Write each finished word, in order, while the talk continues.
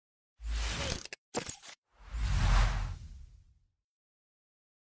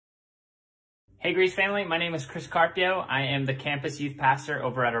Hey Grace family, my name is Chris Carpio. I am the campus youth pastor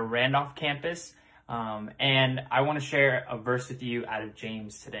over at our Randolph campus. And I want to share a verse with you out of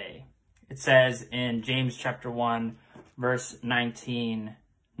James today. It says in James chapter 1, verse 19,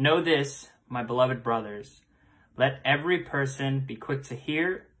 "Know this, my beloved brothers, let every person be quick to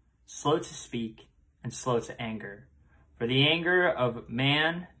hear, slow to speak, and slow to anger. For the anger of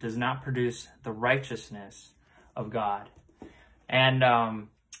man does not produce the righteousness of God." And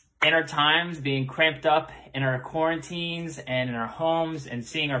in our times, being cramped up in our quarantines and in our homes and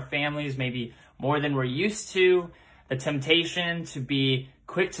seeing our families maybe more than we're used to, the temptation to be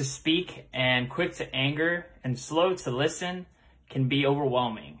quick to speak and quick to anger and slow to listen can be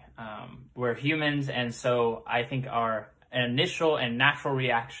overwhelming. We're humans, and so I think our initial and natural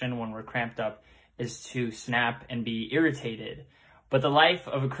reaction when we're cramped up is to snap and be irritated. But the life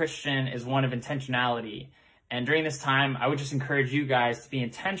of a Christian is one of intentionality. And during this time, I would just encourage you guys to be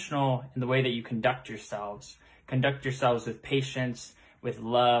intentional in the way that you conduct yourselves. Conduct yourselves with patience, with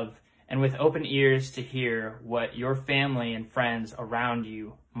love, and with open ears to hear what your family and friends around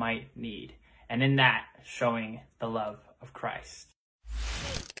you might need. And in that, showing the love of Christ.